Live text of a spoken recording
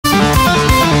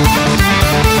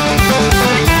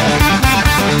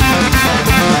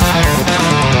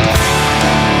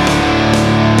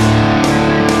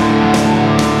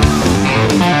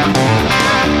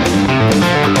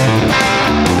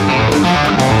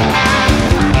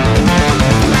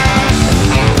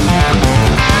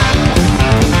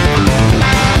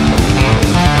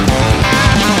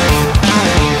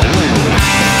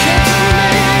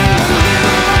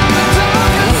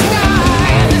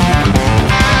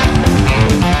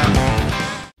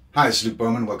Hi, this is Luke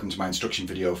Bowman. Welcome to my instruction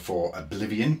video for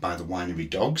Oblivion by the Winery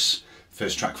Dogs.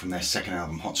 First track from their second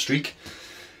album, Hot Streak.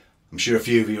 I'm sure a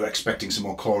few of you are expecting some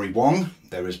more Cory.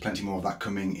 There is plenty more of that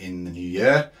coming in the new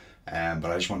year, but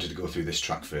I just wanted to go through this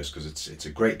track first because it's a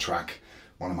great track,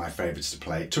 one of my favourites to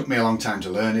play. It took me a long time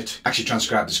to learn it. I actually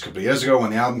transcribed this a couple of years ago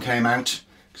when the album came out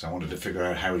because I wanted to figure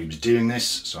out how he was doing this,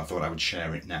 so I thought I would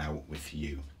share it now with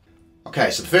you.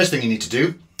 Okay, so the first thing you need to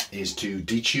do is to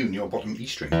detune your bottom E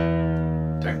string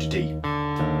down to D.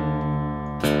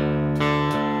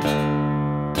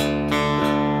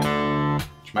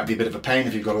 Which might be a bit of a pain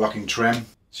if you've got a locking trem.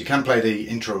 So you can play the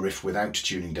intro riff without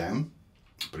tuning down,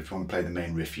 but if you want to play the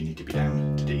main riff you need to be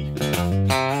down to D.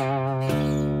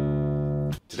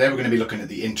 Today we're going to be looking at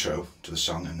the intro to the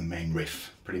song and the main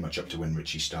riff, pretty much up to when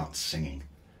Richie starts singing.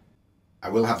 I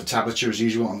will have the tablature as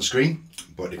usual on the screen,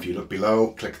 but if you look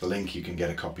below, click the link, you can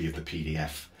get a copy of the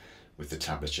PDF with the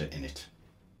tablature in it.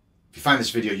 If you find this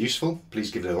video useful,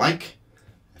 please give it a like.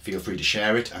 Feel free to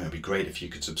share it, and it would be great if you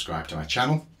could subscribe to my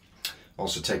channel.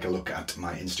 Also take a look at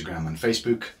my Instagram and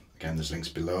Facebook. Again, there's links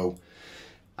below,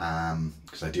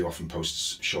 because I do often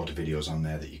post shorter videos on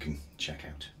there that you can check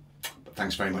out. But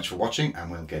thanks very much for watching,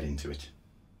 and we'll get into it.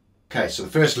 Okay, so the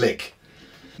first lick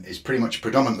is pretty much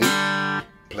predominantly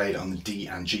played on the D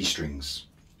and G strings,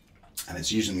 and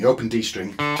it's using the open D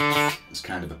string as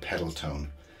kind of a pedal tone.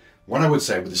 What I would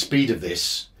say with the speed of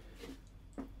this,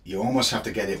 you almost have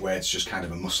to get it where it's just kind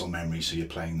of a muscle memory, so you're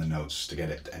playing the notes to get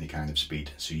it at any kind of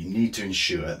speed. So you need to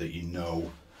ensure that you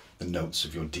know the notes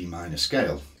of your D minor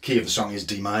scale. The key of the song is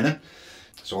D minor,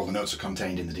 so all the notes are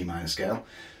contained in the D minor scale.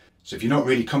 So if you're not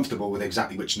really comfortable with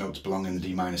exactly which notes belong in the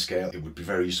D minor scale, it would be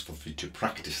very useful for you to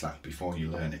practice that before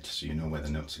you learn it, so you know where the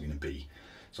notes are going to be.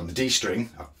 So on the D string,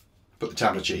 I've put the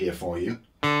tablature here for you.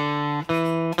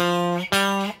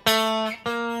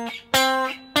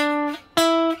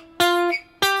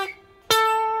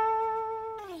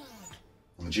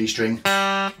 On the G string,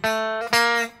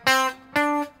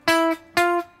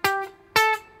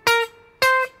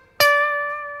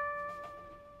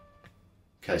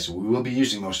 okay, so we will be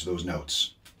using most of those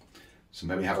notes. So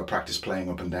maybe have a practice playing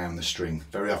up and down the string.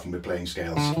 Very often we're playing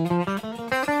scales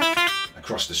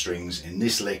across the strings. In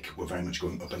this lick, we're very much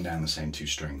going up and down the same two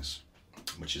strings,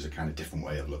 which is a kind of different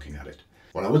way of looking at it.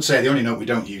 What I would say, the only note we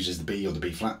don't use is the B or the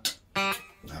B flat.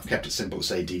 I've kept it simple to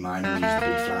say D minor, we use the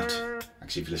B flat.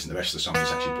 Actually, if you listen to the rest of the song,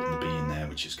 it's actually putting the B in there,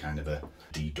 which is kind of a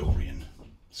D Dorian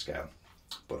scale.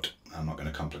 But I'm not going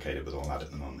to complicate it with all that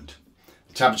at the moment.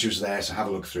 The tablature's there, so have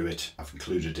a look through it. I've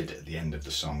included it at the end of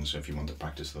the song, so if you want to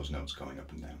practice those notes going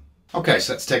up and down. Okay,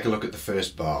 so let's take a look at the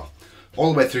first bar.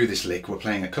 All the way through this lick, we're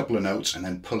playing a couple of notes and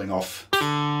then pulling off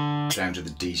down to the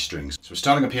D strings. So we're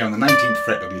starting up here on the 19th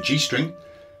fret of your G string,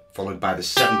 followed by the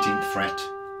 17th fret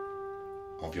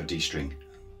of your D string.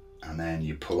 And then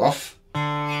you pull off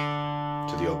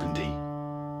to the open D.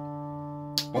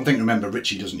 One thing to remember,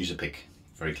 Richie doesn't use a pick.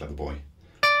 Very clever boy.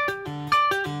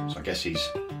 So I guess if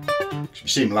you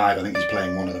see him live, I think he's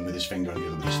playing one of them with his finger and the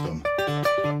other with his thumb.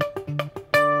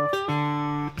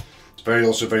 It's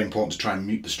also very important to try and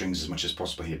mute the strings as much as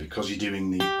possible here, because you're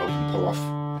doing the open pull off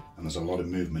and there's a lot of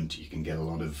movement. You can get a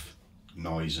lot of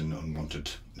noise and unwanted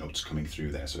notes coming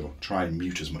through there, so try and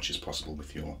mute as much as possible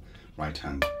with your right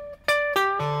hand.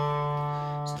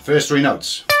 So the first three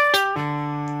notes,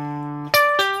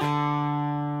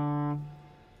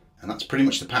 and that's pretty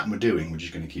much the pattern we're doing. We're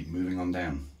just going to keep moving on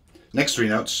down. Next three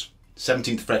notes: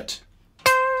 17th fret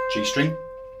G string,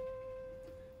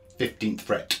 15th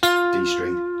fret D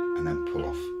string, and then pull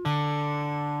off.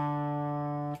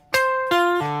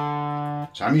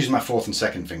 So I'm using my 4th and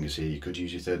 2nd fingers here. You could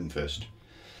use your 3rd and 1st.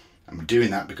 And we're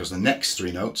doing that because the next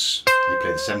three notes, you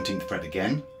play the 17th fret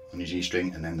again on your G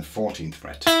string, and then the 14th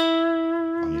fret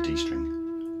on your D string,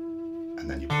 and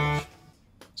then you pull off.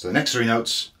 So the next three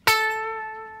notes: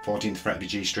 14th fret of your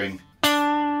G string,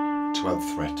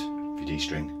 12th fret of your D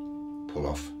string, pull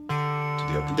off to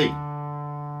the open D.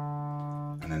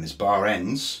 And then this bar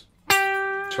ends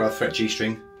 12th fret G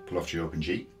string, pull off to your open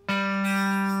G,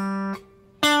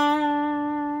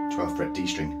 12th fret D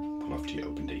string, pull off to your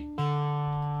open D.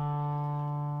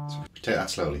 So we take that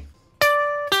slowly.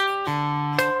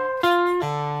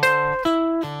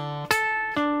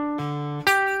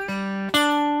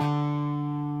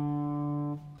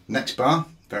 Next bar,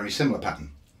 very similar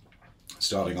pattern.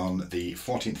 Starting on the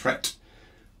 14th fret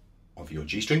of your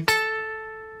G string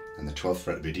and the 12th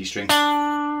fret of your D string,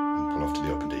 and pull off to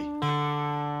the open D.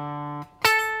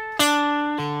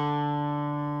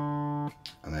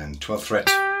 And then 12th fret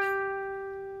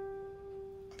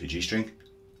of your G string,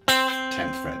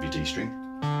 10th fret of your D string,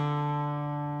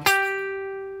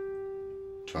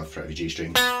 12th fret of your G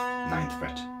string, 9th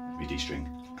fret of your D string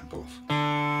and pull off.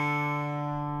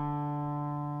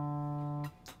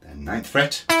 Then 9th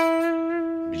fret,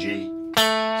 your G,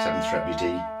 7th fret, your D,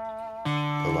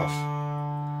 pull off,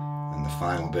 and the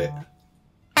final bit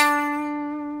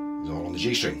is all on the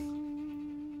G string.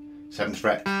 7th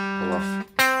fret, pull off,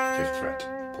 5th fret,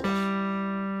 pull off.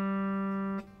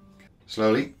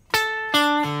 Slowly.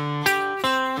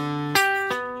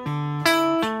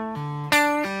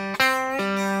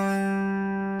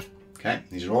 Okay,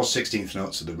 these are all 16th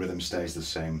notes, so the rhythm stays the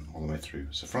same all the way through.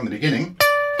 So from the beginning, that's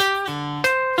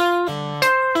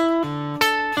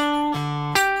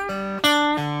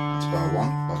bar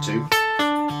 1, bar 2.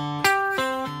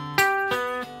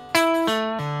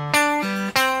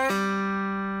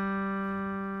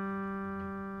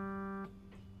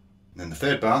 Then the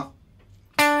 3rd bar,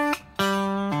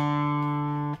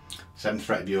 7th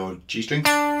fret of your G string,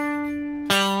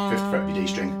 5th fret of your D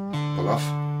string, pull off,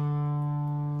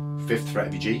 5th fret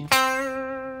of your G,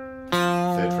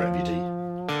 3rd fret of your D,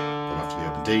 pull off to the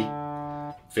open D,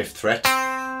 5th fret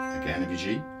again of your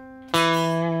G,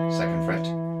 2nd fret,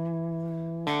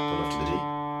 pull off to the D,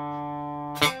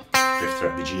 5th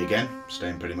fret of your G again,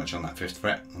 staying pretty much on that 5th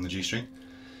fret on the G string,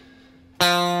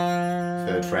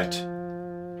 3rd fret,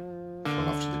 pull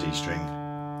off to the D string,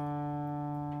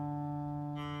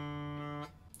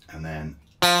 and then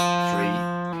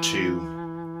 3, 2,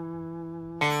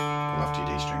 pull off to your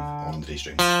D string, all on the D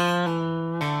string,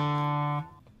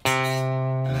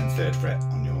 and then 3rd fret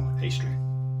on your A string.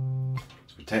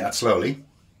 So we take that slowly.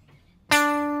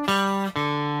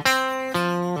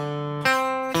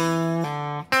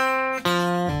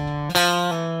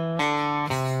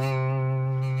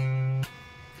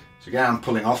 So again, I'm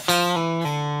pulling off 3,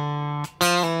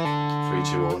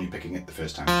 2, all, and you're picking it the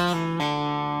first time.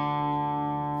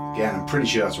 Again, I'm pretty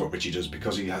sure that's what Richie does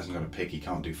because he hasn't got a pick. He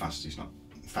can't do fast. He's not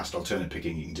fast alternate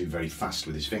picking. He can do very fast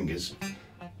with his fingers. But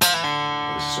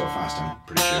this is so fast, I'm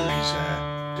pretty sure he's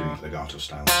doing it legato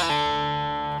style.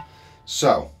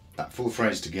 So that full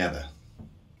phrase together.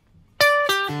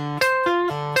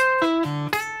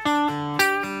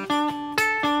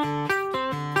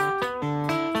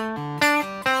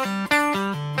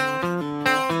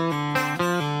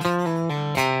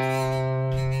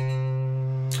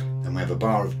 A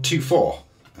bar of 2/4,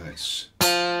 and it's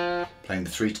playing the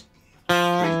 3, 2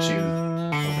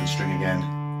 open string again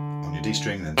on your D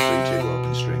string, then 3, 2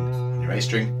 open string on your A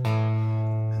string,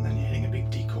 and then you're hitting a big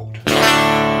D chord.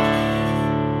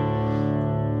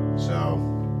 So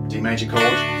D major chord,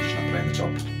 you're just not playing the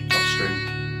top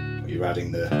string, but you're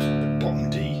adding the bottom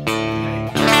D and the A.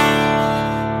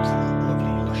 It's that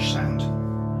lovely lush sound.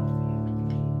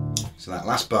 So that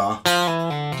last bar.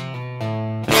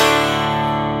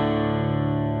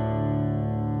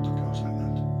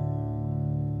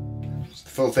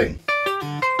 Full thing.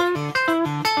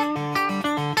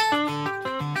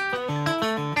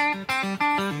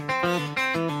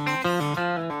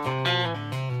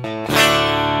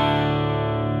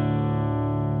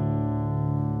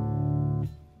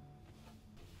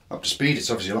 Up to speed, it's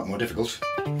obviously a lot more difficult. So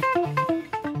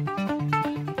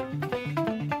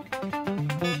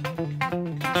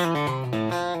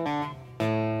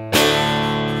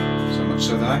much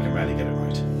so that I can rarely get it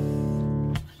right.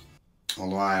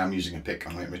 Although I am using a pick,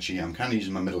 unlike Richie, I'm kind of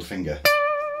using my middle finger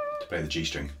to play the G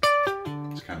string.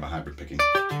 It's kind of a hybrid picking.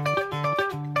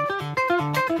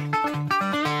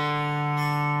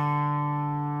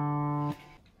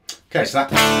 Okay, so that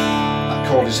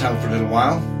chord is held for a little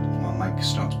while Mike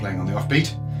starts playing on the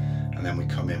offbeat, and then we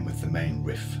come in with the main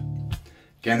riff.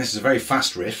 Again, this is a very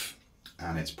fast riff,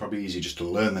 and it's probably easy just to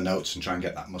learn the notes and try and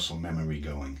get that muscle memory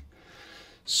going.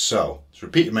 So, it's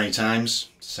repeated many times,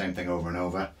 same thing over and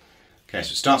over. Okay,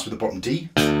 so it starts with the bottom D,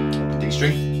 the D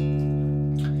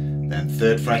string, then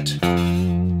 3rd fret,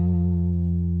 and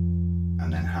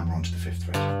then hammer onto the 5th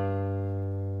fret.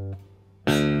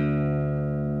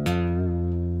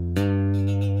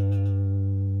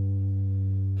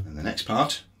 And the next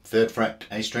part, 3rd fret,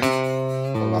 A string,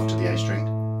 pull off to the A string,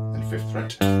 then 5th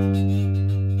fret,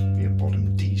 your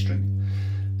bottom D string,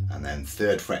 and then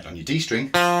 3rd fret on your D string,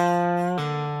 pull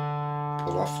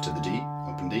off to the D,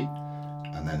 open D,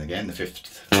 and then again the 5th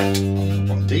fret on the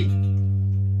bottom D,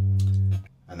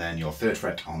 and then your 3rd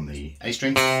fret on the A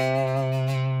string,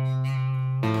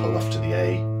 pull off to the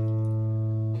A,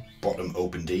 bottom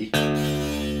open D,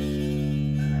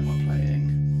 and then we're playing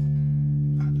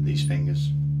these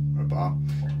fingers, or a bar,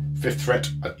 5th fret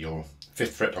at your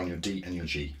 5th fret on your D and your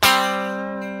G.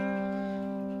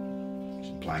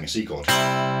 So playing a C chord,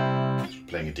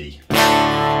 playing a D.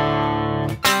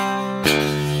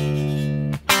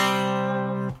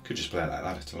 Could just play it like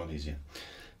that, it's a lot easier.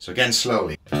 So again,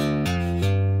 slowly.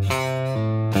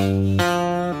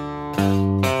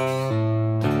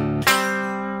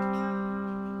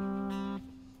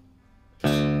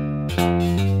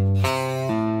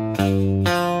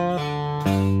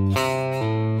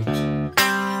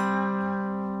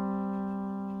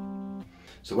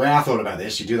 So the way I thought about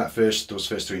this, you do that those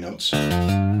first three notes,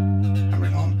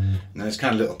 hammering on, and then it's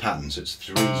kind of little patterns. So it's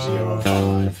 3 0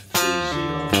 5 3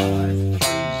 0 5 3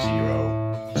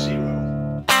 0 0.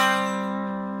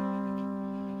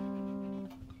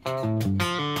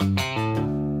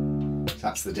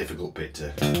 That's the difficult bit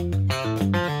to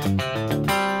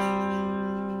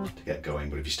get going.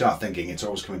 But if you start thinking, it's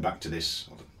always coming back to this.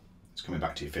 It's coming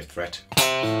back to your 5th fret.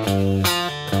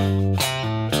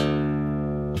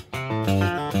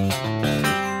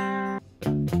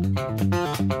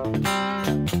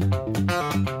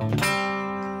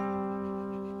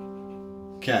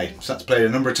 Okay, so that's played a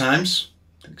number of times,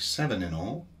 I think 7 in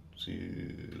all. So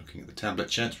you're looking at the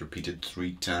tablature, it's repeated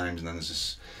 3 times, and then there's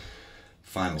this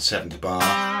final 7th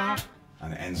bar,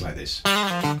 and it ends like this.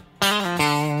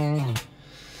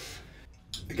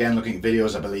 Again, looking at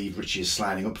videos, I believe Richie is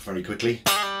sliding up very quickly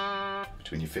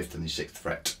between your 5th and your 6th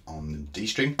fret on the D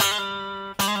string,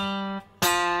 then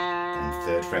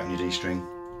 3rd fret on your D string,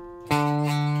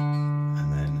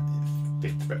 and then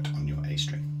 5th fret on your A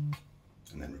string,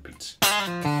 and then repeats.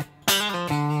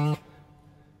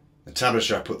 The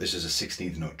tablature, I put this as a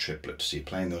 16th note triplet, so you're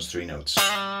playing those 3 notes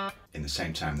in the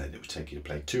same time that it would take you to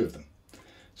play 2 of them.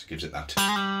 So it gives it that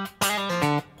kind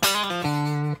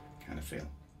of feel.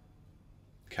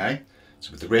 Okay,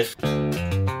 so with the riff, and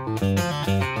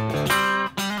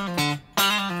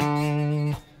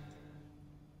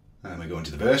then we go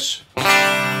into the verse.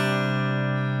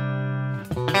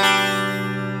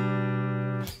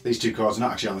 These 2 chords are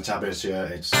not actually on the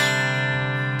tablature, it's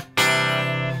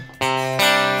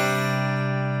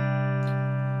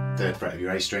third fret of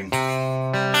your A string,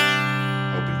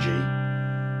 open G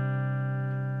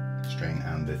string,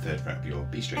 and the 3rd fret of your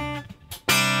B string.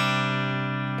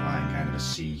 Applying kind of a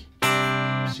C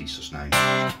sus9.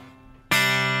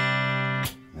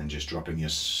 And then just dropping your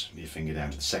finger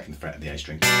down to the 2nd fret of the A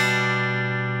string, which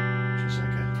is like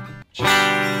a G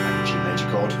major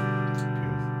chord. If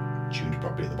you're tuned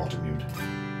properly at the bottom, you would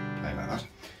play like that.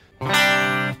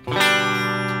 And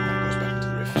then it goes back into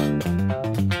the riff.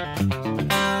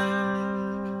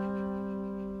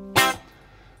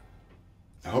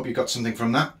 I hope you got something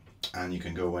from that, and you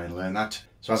can go away and learn that.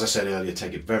 So as I said earlier,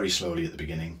 take it very slowly at the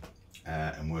beginning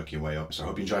and work your way up. So I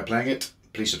hope you enjoyed playing it.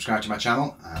 Please subscribe to my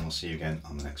channel, and we'll see you again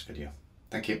on the next video.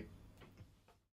 Thank you.